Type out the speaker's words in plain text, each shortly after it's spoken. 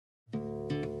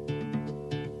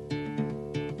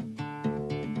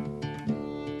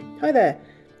Hi there,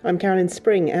 I'm Carolyn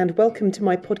Spring and welcome to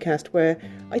my podcast where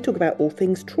I talk about all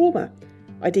things trauma.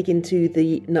 I dig into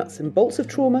the nuts and bolts of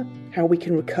trauma, how we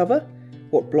can recover,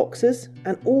 what blocks us,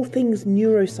 and all things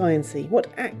neuroscience-y, what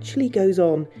actually goes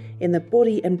on in the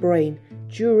body and brain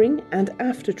during and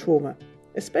after trauma,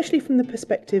 especially from the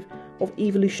perspective of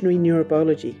evolutionary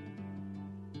neurobiology.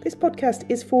 This podcast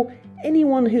is for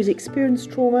anyone who's experienced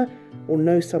trauma or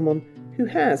knows someone who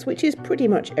has, which is pretty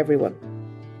much everyone.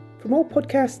 For more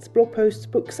podcasts, blog posts,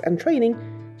 books and training,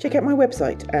 check out my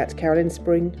website at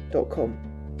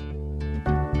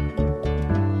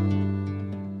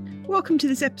carolynspring.com. Welcome to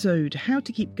this episode, How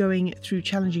to Keep Going Through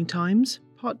Challenging Times,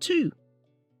 Part 2.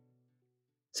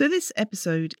 So this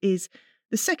episode is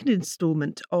the second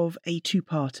instalment of a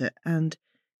two-parter, and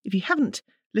if you haven't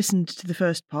listened to the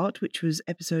first part, which was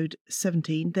episode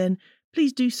 17, then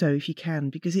please do so if you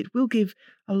can, because it will give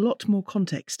a lot more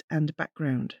context and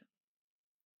background.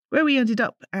 Where we ended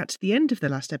up at the end of the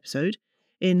last episode,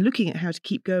 in looking at how to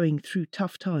keep going through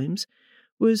tough times,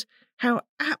 was how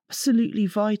absolutely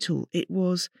vital it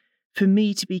was for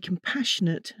me to be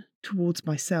compassionate towards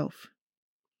myself.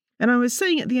 And I was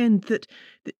saying at the end that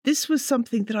this was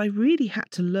something that I really had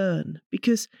to learn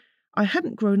because I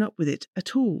hadn't grown up with it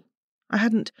at all. I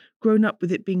hadn't grown up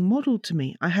with it being modelled to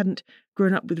me. I hadn't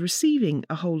grown up with receiving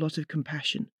a whole lot of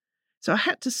compassion. So I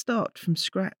had to start from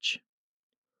scratch.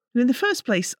 And in the first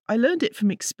place, I learned it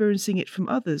from experiencing it from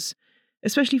others,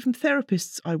 especially from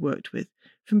therapists I worked with,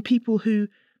 from people who,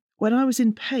 when I was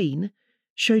in pain,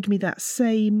 showed me that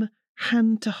same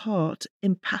hand-to-heart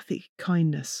empathic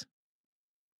kindness.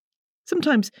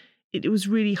 Sometimes it was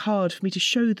really hard for me to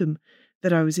show them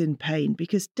that I was in pain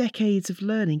because decades of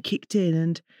learning kicked in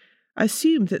and I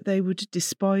assumed that they would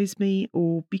despise me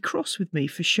or be cross with me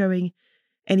for showing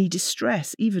any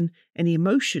distress, even any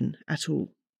emotion at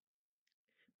all.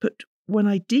 But when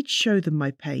I did show them my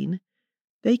pain,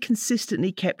 they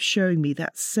consistently kept showing me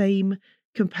that same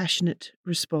compassionate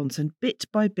response, and bit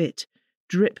by bit,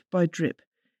 drip by drip,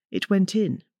 it went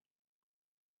in.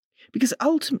 Because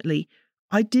ultimately,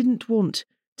 I didn't want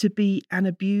to be an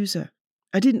abuser.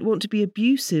 I didn't want to be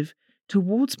abusive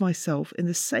towards myself in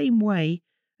the same way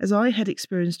as I had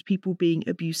experienced people being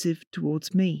abusive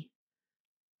towards me.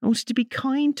 I wanted to be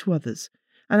kind to others,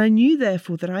 and I knew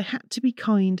therefore that I had to be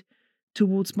kind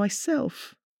towards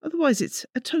myself. Otherwise it's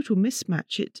a total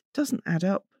mismatch. It doesn't add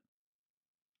up.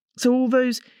 So all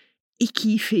those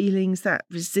icky feelings, that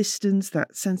resistance,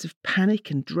 that sense of panic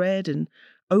and dread and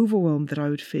overwhelm that I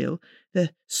would feel, the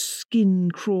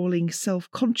skin-crawling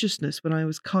self-consciousness when I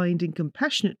was kind and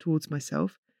compassionate towards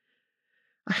myself,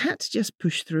 I had to just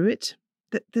push through it.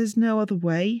 That there's no other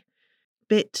way.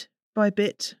 Bit by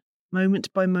bit,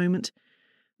 moment by moment,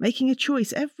 making a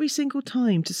choice every single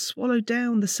time to swallow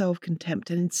down the self-contempt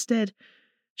and instead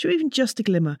show even just a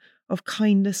glimmer of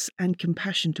kindness and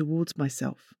compassion towards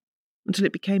myself, until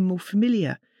it became more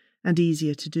familiar and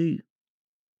easier to do.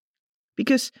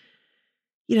 Because,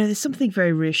 there's something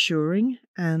very reassuring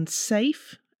and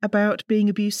safe about being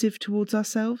abusive towards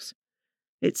ourselves.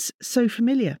 It's so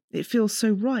familiar, it feels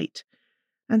so right,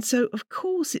 and so of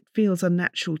course it feels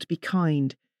unnatural to be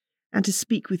kind and to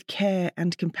speak with care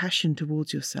and compassion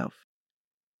towards yourself.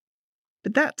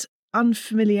 But that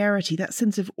unfamiliarity, that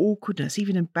sense of awkwardness,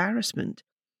 even embarrassment,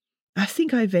 I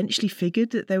think I eventually figured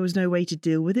that there was no way to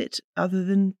deal with it other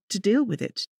than to deal with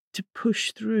it, to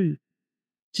push through,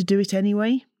 to do it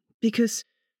anyway, because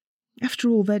after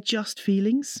all, they're just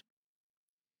feelings.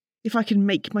 If I can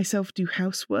make myself do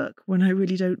housework when I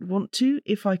really don't want to,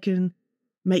 if I can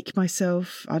make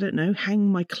myself,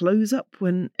 hang my clothes up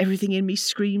when everything in me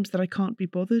screams that I can't be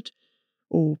bothered,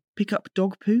 or pick up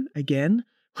dog poo again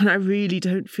when I really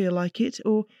don't feel like it,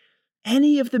 or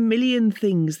any of the million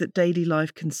things that daily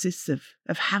life consists of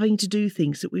having to do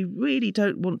things that we really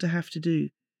don't want to have to do.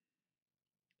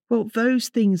 Well, those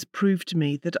things prove to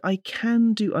me that I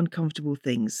can do uncomfortable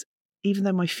things, even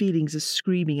though my feelings are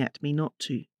screaming at me not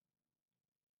to.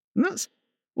 And that's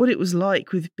what it was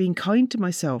like with being kind to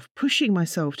myself, pushing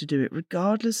myself to do it,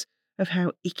 regardless of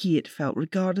how icky it felt,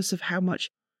 regardless of how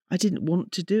much I didn't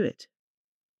want to do it.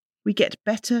 We get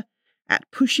better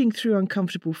at pushing through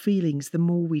uncomfortable feelings the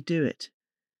more we do it.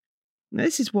 Now,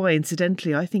 this is why,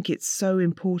 incidentally, I think it's so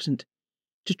important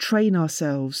to train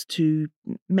ourselves to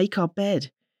make our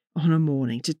bed on a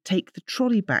morning, to take the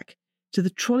trolley back to the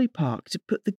trolley park, to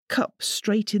put the cup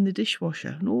straight in the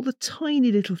dishwasher, and all the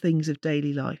tiny little things of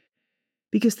daily life,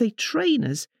 because they train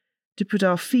us to put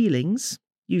our feelings,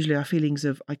 usually our feelings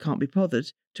of I can't be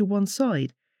bothered, to one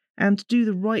side, and do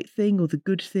the right thing or the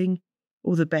good thing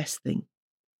or the best thing.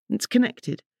 It's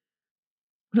connected.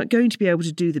 We're not going to be able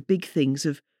to do the big things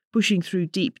of pushing through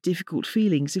deep, difficult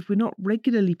feelings if we're not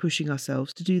regularly pushing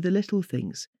ourselves to do the little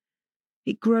things.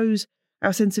 It grows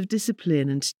our sense of discipline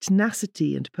and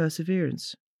tenacity and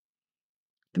perseverance.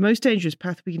 The most dangerous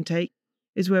path we can take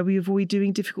is where we avoid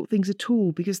doing difficult things at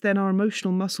all, because then our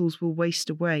emotional muscles will waste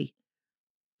away.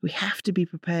 We have to be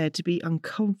prepared to be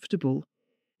uncomfortable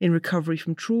in recovery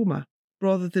from trauma,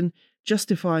 rather than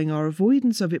justifying our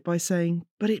avoidance of it by saying,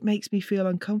 "But it makes me feel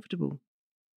uncomfortable."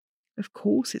 Of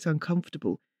course it's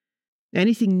uncomfortable.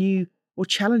 Anything new or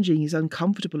challenging is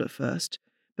uncomfortable at first,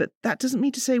 but that doesn't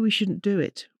mean to say we shouldn't do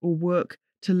it or work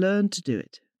to learn to do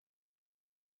it.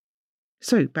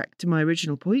 So, back to my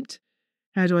original point,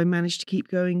 how do I manage to keep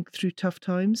going through tough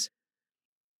times?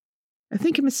 I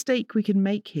think a mistake we can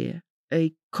make here,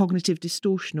 a cognitive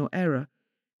distortion or error,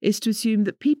 is to assume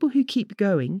that people who keep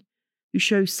going, who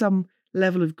show some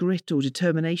level of grit or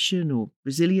determination or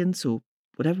resilience or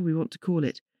whatever we want to call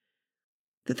it,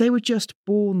 that they were just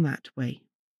born that way.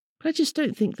 But I just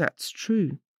don't think that's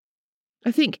true.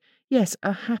 I think, yes,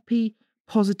 a happy,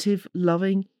 positive,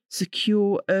 loving,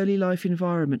 secure early life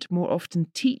environment more often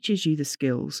teaches you the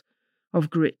skills of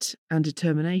grit and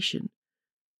determination.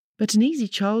 But an easy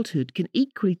childhood can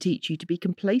equally teach you to be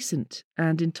complacent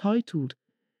and entitled,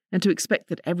 and to expect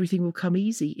that everything will come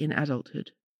easy in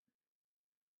adulthood.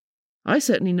 I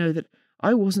certainly know that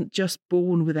I wasn't just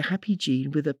born with a happy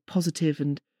gene, with a positive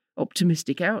and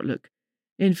optimistic outlook.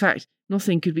 In fact,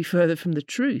 nothing could be further from the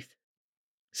truth.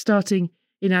 Starting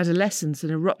in adolescence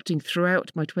and erupting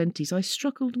throughout my 20s, I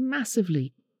struggled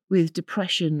massively with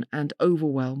depression and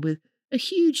overwhelm, with a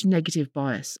huge negative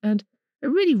bias and a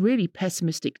really, really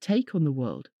pessimistic take on the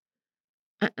world.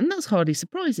 And that's hardly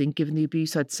surprising given the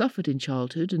abuse I'd suffered in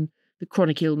childhood and the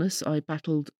chronic illness I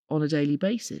battled on a daily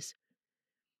basis.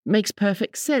 It makes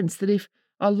perfect sense that if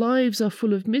our lives are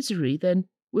full of misery, then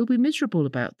we'll be miserable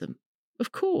about them.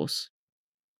 Of course.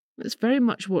 That's very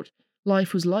much what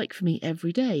life was like for me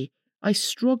every day. I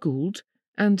struggled,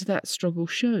 and that struggle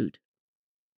showed.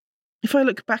 If I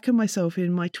look back at myself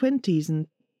in my 20s and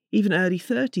even early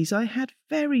 30s, I had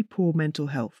very poor mental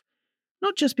health.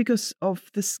 Not just because of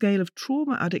the scale of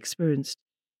trauma I'd experienced,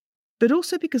 but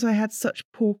also because I had such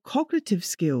poor cognitive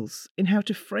skills in how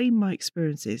to frame my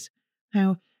experiences,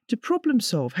 how to problem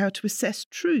solve, how to assess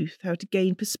truth, how to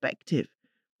gain perspective,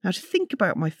 how to think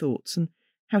about my thoughts, and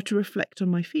how to reflect on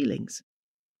my feelings.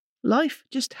 Life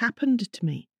just happened to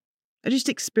me. I just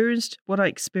experienced what I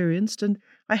experienced, and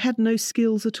I had no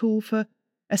skills at all for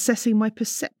assessing my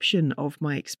perception of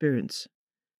my experience.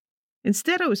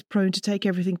 Instead, I was prone to take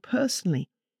everything personally,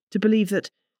 to believe that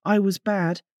I was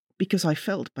bad because I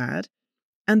felt bad,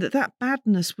 and that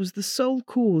badness was the sole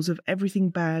cause of everything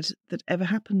bad that ever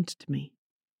happened to me.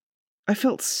 I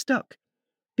felt stuck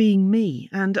being me,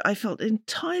 and I felt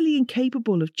entirely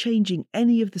incapable of changing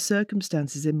any of the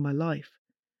circumstances in my life.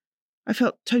 I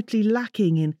felt totally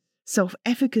lacking in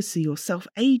self-efficacy or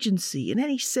self-agency, in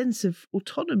any sense of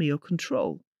autonomy or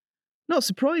control. Not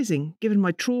surprising, given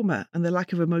my trauma and the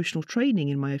lack of emotional training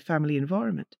in my family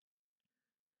environment.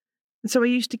 And so I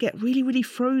used to get really, really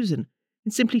frozen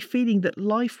in simply feeling that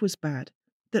life was bad,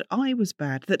 that I was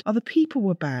bad, that other people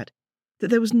were bad, that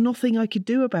there was nothing I could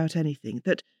do about anything,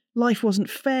 that life wasn't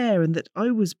fair, and that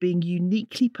I was being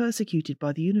uniquely persecuted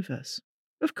by the universe.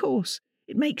 Of course,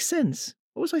 it makes sense.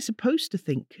 What was I supposed to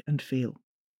think and feel?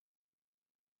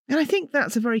 And I think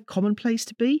that's a very common place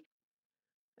to be.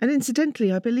 And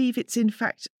incidentally, I believe it's in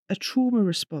fact a trauma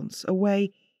response, a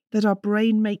way that our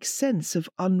brain makes sense of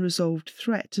unresolved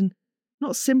threat, and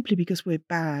not simply because we're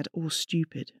bad or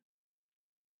stupid.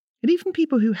 And even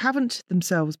people who haven't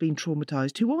themselves been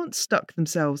traumatized, who aren't stuck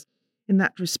themselves in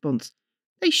that response,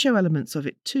 they show elements of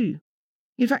it too.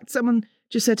 In fact, someone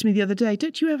just said to me the other day,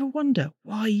 "Don't you ever wonder,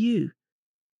 why you?"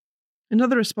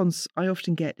 Another response I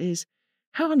often get is,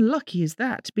 "How unlucky is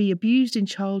that, to be abused in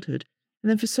childhood and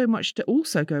then for so much to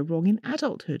also go wrong in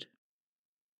adulthood?"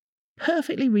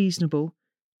 Perfectly reasonable,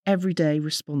 everyday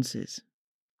responses.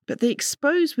 But they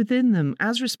expose within them,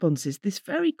 as responses, this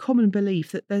very common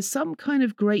belief that there's some kind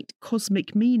of great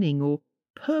cosmic meaning or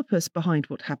purpose behind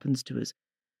what happens to us,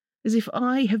 as if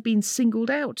I have been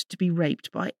singled out to be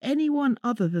raped by anyone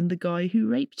other than the guy who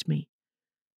raped me.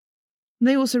 And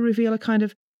they also reveal a kind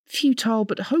of futile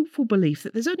but hopeful belief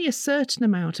that there's only a certain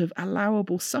amount of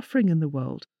allowable suffering in the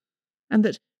world, and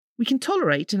that we can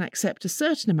tolerate and accept a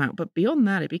certain amount, but beyond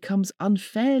that it becomes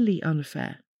unfairly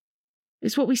unfair.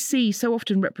 It's what we see so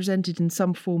often represented in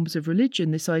some forms of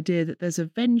religion, this idea that there's a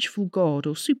vengeful God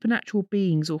or supernatural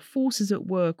beings or forces at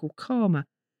work or karma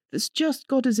that's just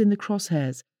got us in the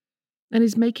crosshairs and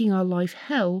is making our life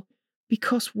hell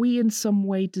because we in some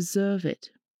way deserve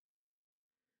it.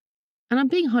 And I'm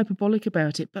being hyperbolic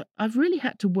about it, but I've really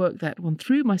had to work that one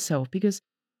through myself because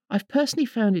I've personally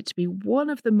found it to be one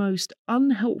of the most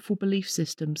unhelpful belief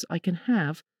systems I can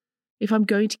have if I'm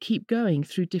going to keep going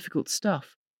through difficult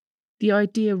stuff. The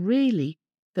idea really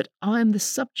that I am the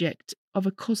subject of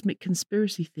a cosmic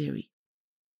conspiracy theory.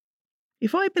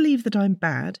 If I believe that I'm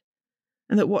bad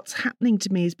and that what's happening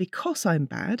to me is because I'm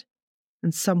bad,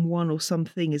 and someone or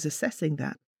something is assessing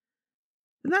that,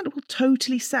 then that will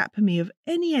totally sap me of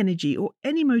any energy or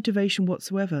any motivation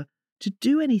whatsoever to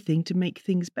do anything to make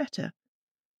things better.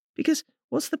 Because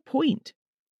what's the point?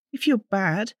 If you're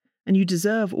bad and you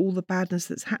deserve all the badness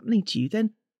that's happening to you,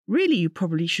 then really you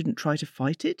probably shouldn't try to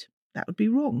fight it. That would be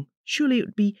wrong. Surely it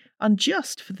would be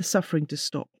unjust for the suffering to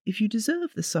stop if you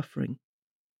deserve the suffering.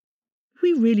 If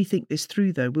we really think this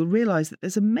through, though, we'll realise that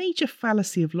there's a major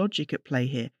fallacy of logic at play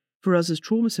here for us as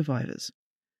trauma survivors.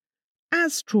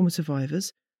 As trauma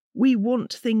survivors, we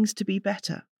want things to be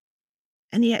better.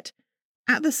 And yet,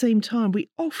 at the same time, we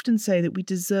often say that we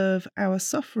deserve our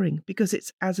suffering because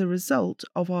it's as a result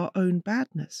of our own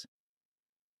badness.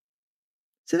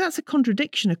 So that's a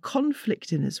contradiction, a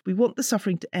conflict in us. We want the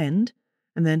suffering to end,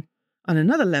 and then, on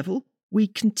another level, we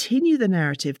continue the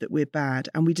narrative that we're bad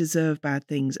and we deserve bad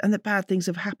things and that bad things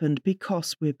have happened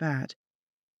because we're bad.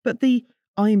 But the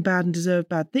I'm bad and deserve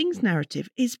bad things narrative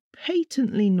is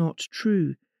patently not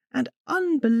true and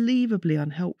unbelievably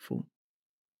unhelpful.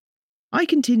 I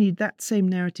continued that same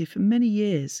narrative for many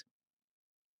years.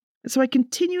 And so I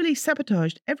continually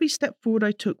sabotaged every step forward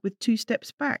I took with 2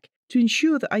 steps back to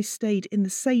ensure that I stayed in the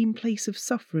same place of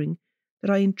suffering that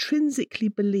I intrinsically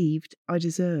believed I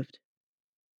deserved.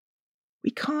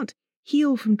 We can't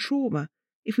heal from trauma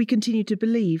if we continue to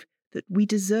believe that we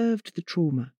deserved the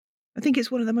trauma. I think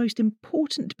it's one of the most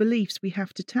important beliefs we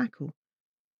have to tackle.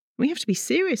 We have to be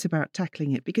serious about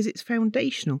tackling it because it's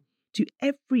foundational to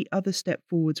every other step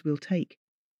forwards we'll take.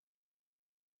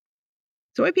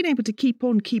 So I've been able to keep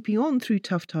on keeping on through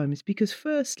tough times because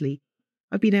firstly,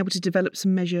 I've been able to develop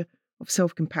some measure of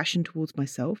self-compassion towards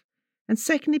myself, and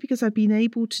secondly, because I've been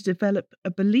able to develop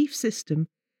a belief system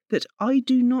that I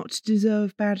do not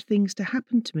deserve bad things to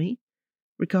happen to me,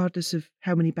 regardless of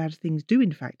how many bad things do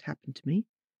in fact happen to me.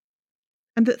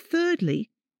 And that thirdly,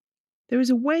 there is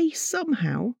a way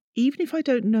somehow, even if I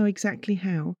don't know exactly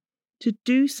how, to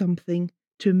do something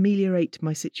to ameliorate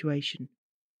my situation.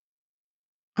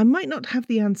 I might not have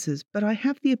the answers, but I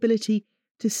have the ability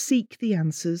to seek the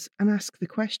answers and ask the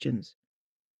questions.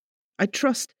 I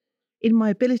trust in my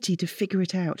ability to figure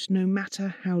it out, no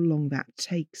matter how long that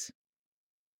takes.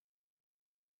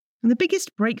 And the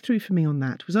biggest breakthrough for me on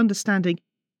that was understanding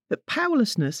that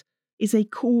powerlessness is a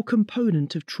core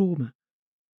component of trauma.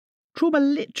 Trauma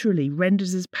literally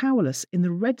renders us powerless in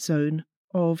the red zone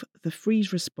of the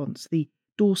freeze response, the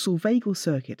dorsal vagal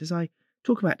circuit, as I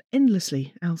talk about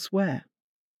endlessly elsewhere.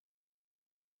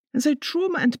 And so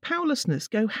trauma and powerlessness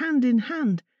go hand in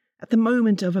hand at the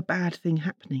moment of a bad thing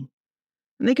happening.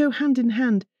 And they go hand in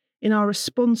hand in our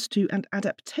response to and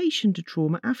adaptation to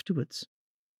trauma afterwards.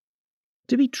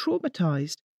 To be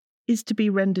traumatized is to be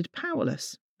rendered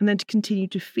powerless and then to continue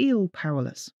to feel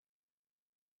powerless.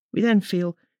 We then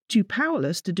feel too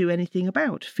powerless to do anything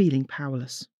about feeling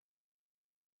powerless.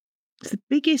 It's the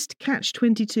biggest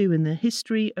catch-22 in the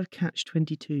history of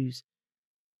catch-22s.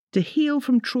 To heal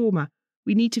from trauma,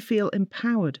 we need to feel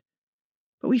empowered,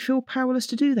 but we feel powerless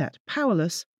to do that,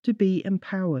 powerless to be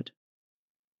empowered.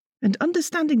 And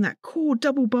understanding that core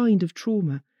double bind of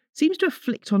trauma seems to have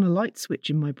flicked on a light switch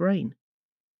in my brain.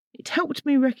 It helped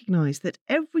me recognise that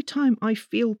every time I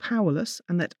feel powerless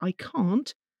and that I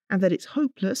can't, and that it's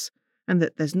hopeless, and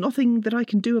that there's nothing that I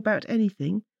can do about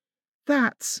anything,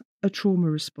 that's a trauma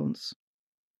response.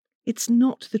 It's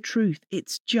not the truth,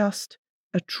 it's just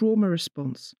a trauma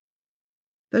response.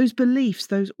 Those beliefs,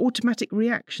 those automatic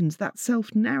reactions, that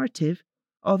self-narrative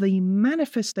are the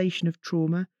manifestation of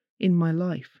trauma in my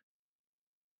life.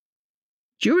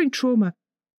 During trauma,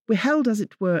 we're held, as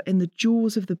it were, in the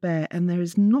jaws of the bear, and there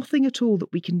is nothing at all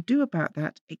that we can do about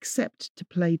that except to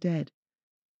play dead.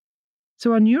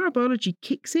 So our neurobiology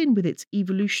kicks in with its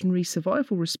evolutionary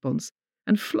survival response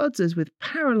and floods us with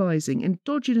paralysing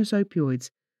endogenous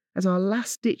opioids as our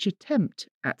last-ditch attempt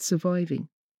at surviving.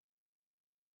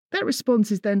 That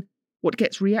response is then what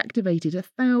gets reactivated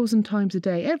 1,000 times a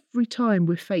day every time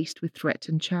we're faced with threat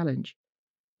and challenge.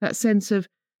 That sense of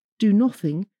do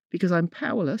nothing because I'm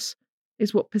powerless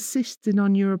is what persists in our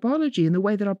neurobiology and the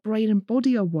way that our brain and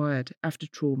body are wired after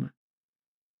trauma.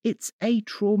 It's a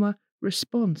trauma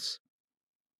response.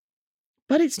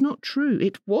 But it's not true.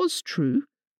 It was true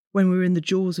when we were in the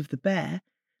jaws of the bear,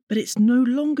 but it's no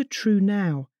longer true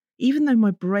now, even though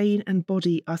my brain and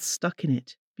body are stuck in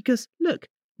it, Because, look,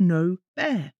 no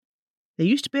bear. There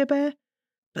used to be a bear,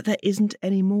 but there isn't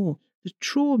anymore. The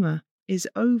trauma is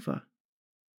over.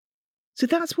 So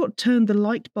that's what turned the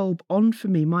light bulb on for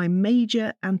me, my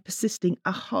major and persisting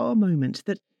aha moment,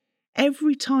 that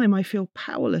every time I feel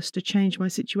powerless to change my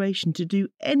situation, to do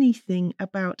anything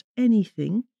about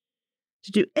anything,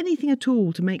 to do anything at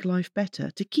all to make life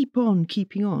better, to keep on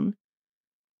keeping on,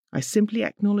 I simply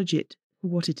acknowledge it for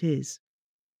what it is.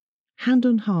 Hand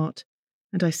on heart,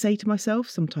 and I say to myself,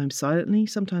 sometimes silently,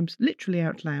 sometimes literally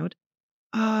out loud,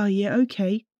 yeah,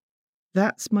 okay,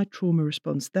 that's my trauma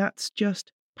response. That's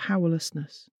just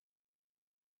powerlessness.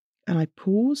 And I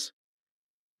pause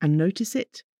and notice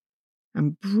it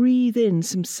and breathe in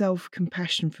some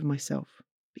self-compassion for myself,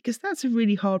 because that's a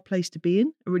really hard place to be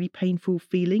in, a really painful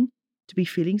feeling to be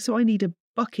feeling, so I need a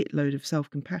bucket load of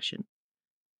self-compassion.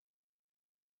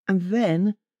 And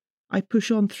then I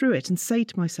push on through it and say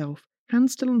to myself, hand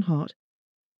still on heart,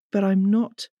 but I'm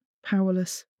not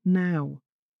powerless now.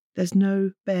 There's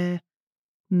no bear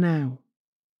now.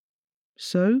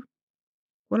 So,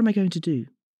 what am I going to do?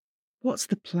 What's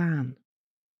the plan?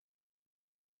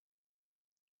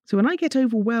 So when I get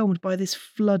overwhelmed by this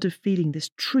flood of feeling,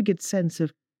 this triggered sense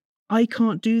of, I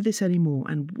can't do this anymore,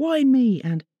 and why me,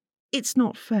 and it's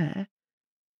not fair,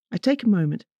 I take a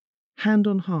moment, hand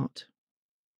on heart.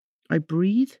 I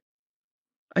breathe,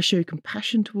 I show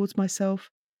compassion towards myself,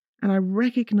 and I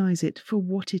recognize it for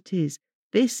what it is.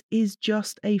 This is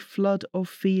just a flood of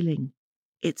feeling.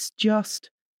 It's just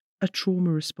a trauma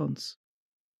response.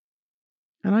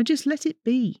 And I just let it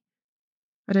be.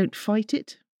 I don't fight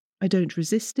it. I don't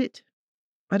resist it.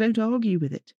 I don't argue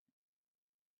with it.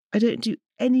 I don't do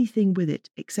anything with it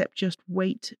except just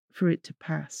wait for it to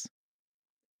pass.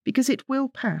 Because it will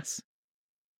pass.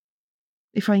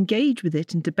 If I engage with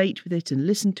it and debate with it and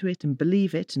listen to it and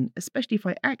believe it, and especially if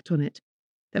I act on it,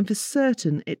 then for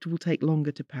certain it will take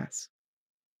longer to pass.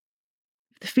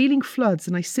 If the feeling floods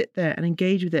and I sit there and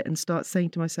engage with it and start saying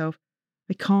to myself,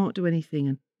 I can't do anything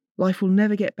and life will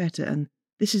never get better and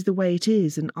this is the way it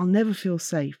is and I'll never feel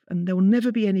safe and there will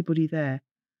never be anybody there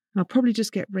and I'll probably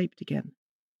just get raped again.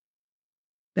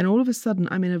 Then all of a sudden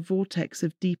I'm in a vortex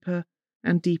of deeper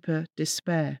and deeper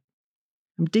despair.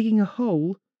 I'm digging a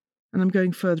hole and I'm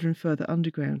going further and further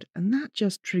underground, and that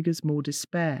just triggers more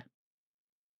despair.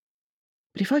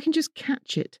 But if I can just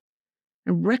catch it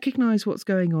and recognise what's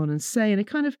going on and say in a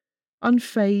kind of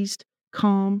unfazed,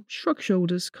 calm, shrug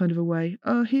shoulders kind of a way,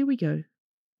 oh, here we go.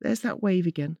 There's that wave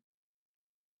again.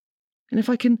 And if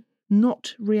I can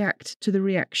not react to the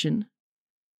reaction,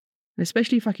 and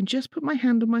especially if I can just put my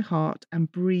hand on my heart and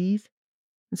breathe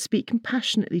and speak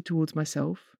compassionately towards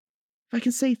myself, if I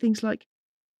can say things like,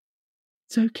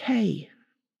 it's okay.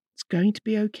 It's going to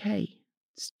be okay.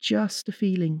 It's just a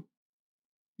feeling.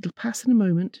 It'll pass in a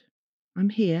moment. I'm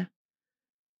here.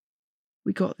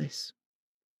 We got this.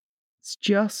 It's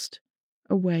just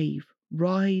a wave.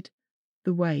 Ride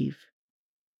the wave.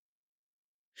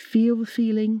 Feel the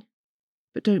feeling,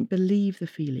 but don't believe the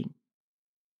feeling.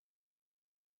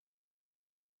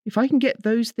 If I can get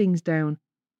those things down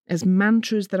as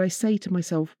mantras that I say to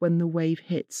myself when the wave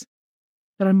hits,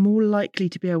 then I'm more likely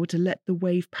to be able to let the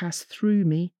wave pass through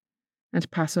me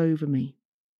and pass over me.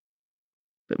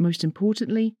 But most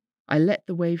importantly, I let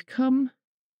the wave come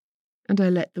and I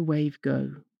let the wave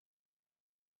go.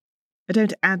 I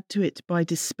don't add to it by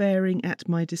despairing at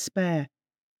my despair,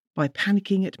 by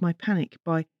panicking at my panic,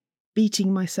 by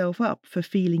beating myself up for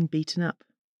feeling beaten up.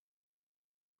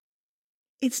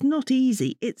 It's not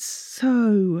easy. It's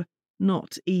so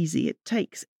not easy. It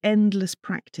takes endless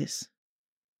practice.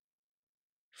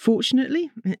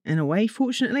 Fortunately,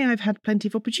 I've had plenty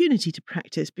of opportunity to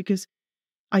practice because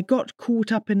I got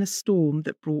caught up in a storm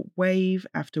that brought wave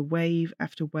after wave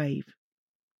after wave.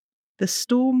 The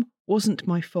storm wasn't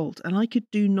my fault, and I could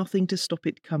do nothing to stop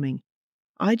it coming.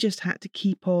 I just had to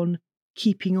keep on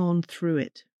keeping on through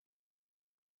it.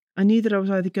 I knew that I was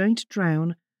either going to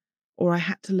drown or I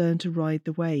had to learn to ride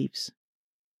the waves.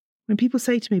 When people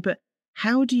say to me, but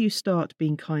how do you start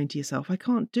being kind to yourself? I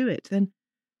can't do it. Then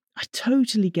I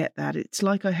totally get that. It's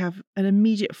like I have an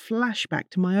immediate flashback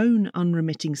to my own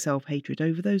unremitting self-hatred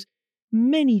over those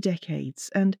many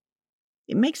decades. And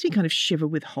it makes me kind of shiver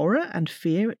with horror and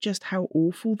fear at just how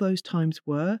awful those times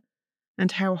were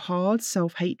and how hard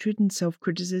self-hatred and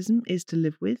self-criticism is to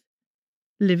live with.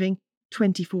 Living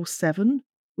 24/7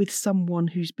 with someone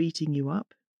who's beating you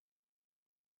up.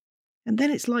 And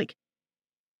then it's like,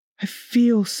 I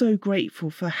feel so grateful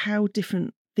for how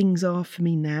different things are for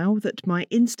me now, that my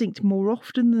instinct more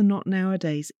often than not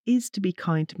nowadays is to be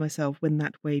kind to myself when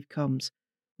that wave comes,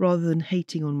 rather than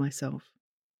hating on myself.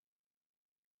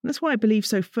 And that's why I believe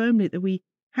so firmly that we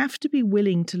have to be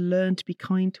willing to learn to be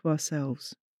kind to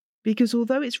ourselves. Because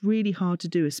although it's really hard to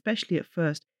do, especially at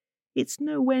first, it's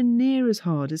nowhere near as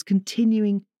hard as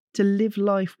continuing to live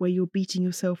life where you're beating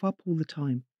yourself up all the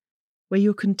time, where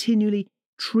you're continually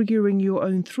triggering your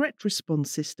own threat response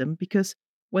system because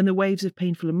when the waves of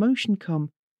painful emotion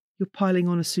come, you're piling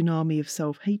on a tsunami of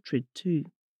self-hatred too.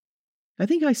 I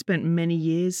think I spent many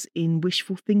years in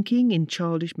wishful thinking, in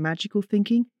childish magical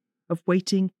thinking, of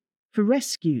waiting for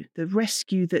rescue, the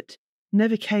rescue that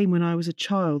never came when I was a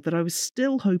child, that I was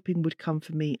still hoping would come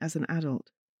for me as an adult.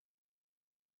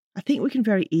 I think we can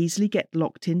very easily get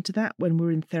locked into that when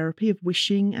we're in therapy, of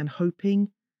wishing and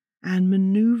hoping and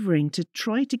manoeuvring to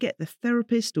try to get the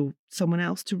therapist or someone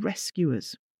else to rescue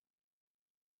us.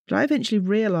 But I eventually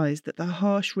realised that the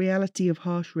harsh reality of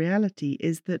harsh reality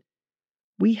is that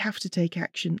we have to take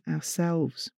action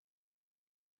ourselves.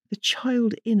 The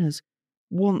child in us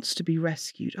wants to be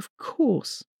rescued. Of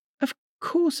course. Of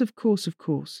course, of course, of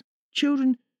course.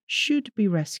 Children should be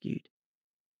rescued.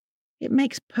 It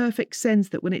makes perfect sense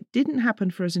that when it didn't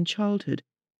happen for us in childhood,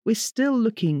 we're still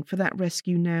looking for that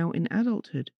rescue now in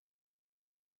adulthood.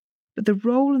 But the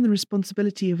role and the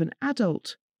responsibility of an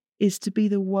adult is to be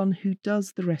the one who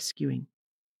does the rescuing.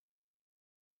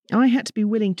 I had to be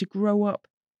willing to grow up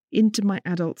into my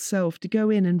adult self, to go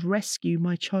in and rescue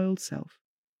my child self.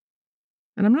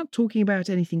 And I'm not talking about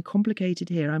anything complicated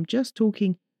here. I'm just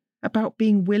talking about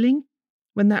being willing,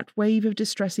 when that wave of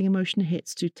distressing emotion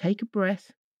hits, to take a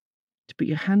breath, to put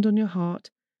your hand on your heart,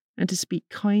 and to speak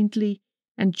kindly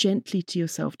and gently to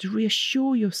yourself, to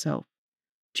reassure yourself,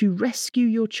 to rescue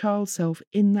your child self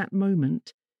in that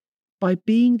moment by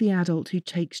being the adult who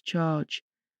takes charge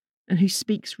and who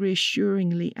speaks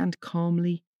reassuringly and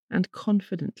calmly and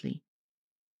confidently.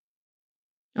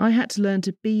 I had to learn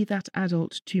to be that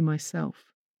adult to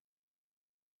myself.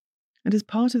 And as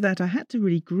part of that, I had to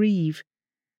really grieve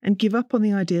and give up on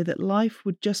the idea that life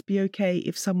would just be okay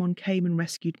if someone came and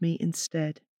rescued me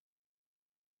instead.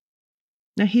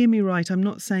 Now, hear me right, I'm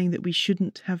not saying that we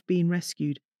shouldn't have been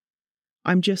rescued.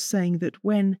 I'm just saying that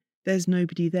when there's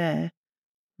nobody there,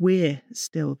 we're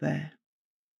still there.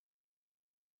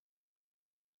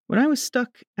 When I was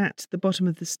stuck at the bottom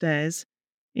of the stairs,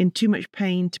 in too much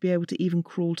pain to be able to even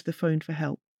crawl to the phone for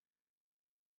help,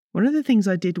 one of the things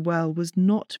I did well was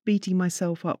not beating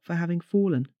myself up for having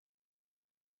fallen.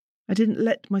 I didn't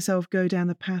let myself go down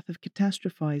the path of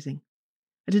catastrophizing.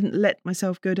 I didn't let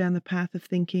myself go down the path of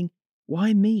thinking,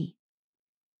 why me?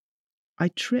 I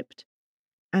tripped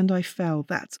and I fell.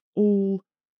 That's all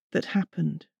that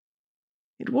happened.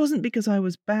 It wasn't because I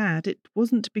was bad. It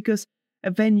wasn't because a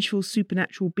vengeful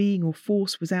supernatural being or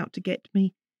force was out to get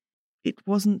me. It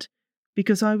wasn't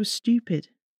because I was stupid.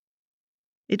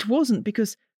 It wasn't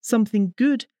because something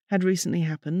good had recently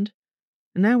happened,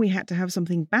 and now we had to have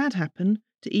something bad happen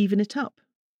to even it up.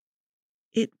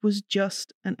 It was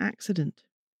just an accident.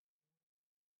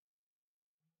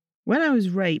 When I was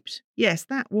raped, yes,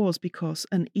 that was because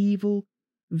an evil,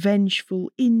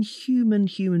 vengeful, inhuman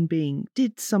human being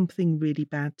did something really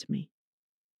bad to me.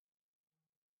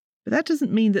 But that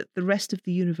doesn't mean that the rest of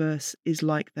the universe is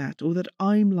like that, or that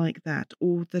I'm like that,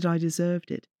 or that I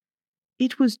deserved it.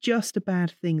 It was just a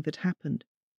bad thing that happened.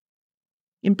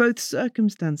 In both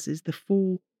circumstances, the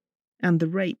fall and the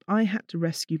rape, I had to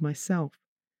rescue myself.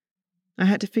 I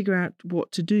had to figure out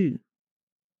what to do.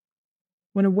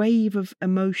 When a wave of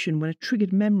emotion, when a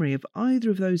triggered memory of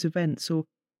either of those events or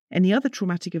any other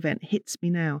traumatic event hits me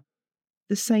now,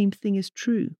 the same thing is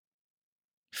true.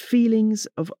 Feelings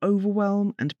of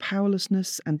overwhelm and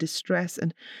powerlessness and distress,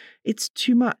 and it's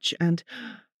too much, and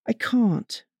I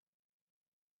can't.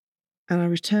 And I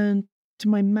return to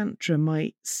my mantra,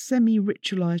 my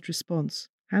semi-ritualized response: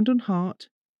 hand on heart,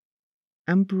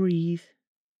 and breathe,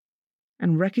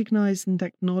 and recognize and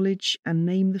acknowledge and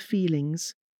name the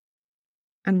feelings,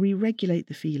 and re-regulate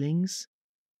the feelings,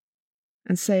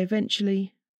 and say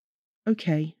eventually,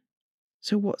 okay,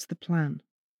 so what's the plan?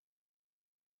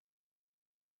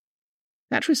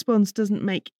 That response doesn't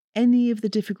make any of the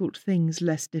difficult things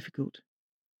less difficult.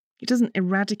 It doesn't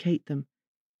eradicate them.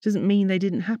 It doesn't mean they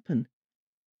didn't happen.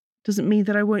 It doesn't mean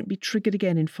that I won't be triggered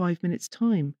again in 5 minutes'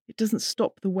 time. It doesn't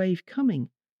stop the wave coming.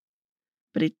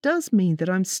 But it does mean that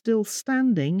I'm still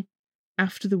standing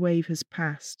after the wave has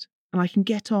passed, and I can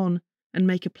get on and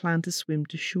make a plan to swim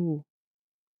to shore.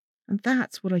 And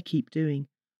that's what I keep doing.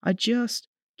 I just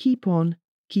keep on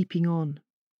keeping on.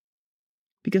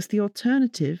 Because the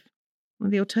alternative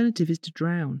is to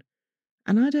drown.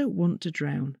 And I don't want to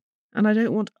drown. And I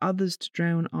don't want others to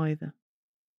drown either.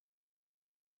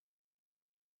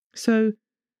 So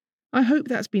I hope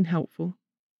that's been helpful.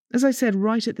 As I said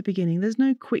right at the beginning, there's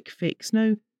no quick fix,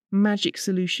 no magic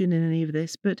solution in any of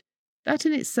this, but that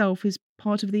in itself is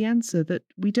part of the answer that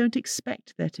we don't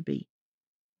expect there to be.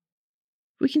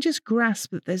 We can just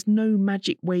grasp that there's no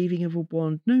magic waving of a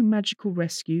wand, no magical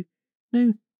rescue,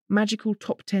 no magical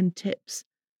top 10 tips.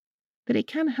 But it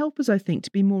can help us, I think,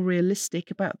 to be more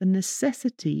realistic about the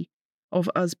necessity of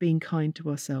us being kind to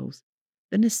ourselves,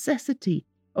 the necessity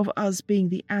of us being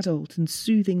the adult and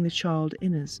soothing the child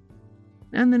in us,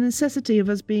 and the necessity of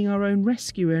us being our own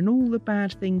rescuer in all the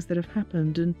bad things that have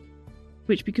happened and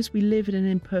which, because we live in an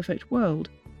imperfect world,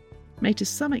 may to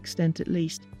some extent at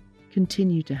least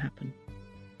continue to happen.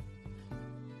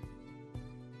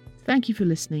 Thank you for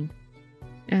listening,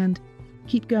 and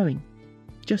keep going,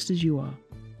 just as you are.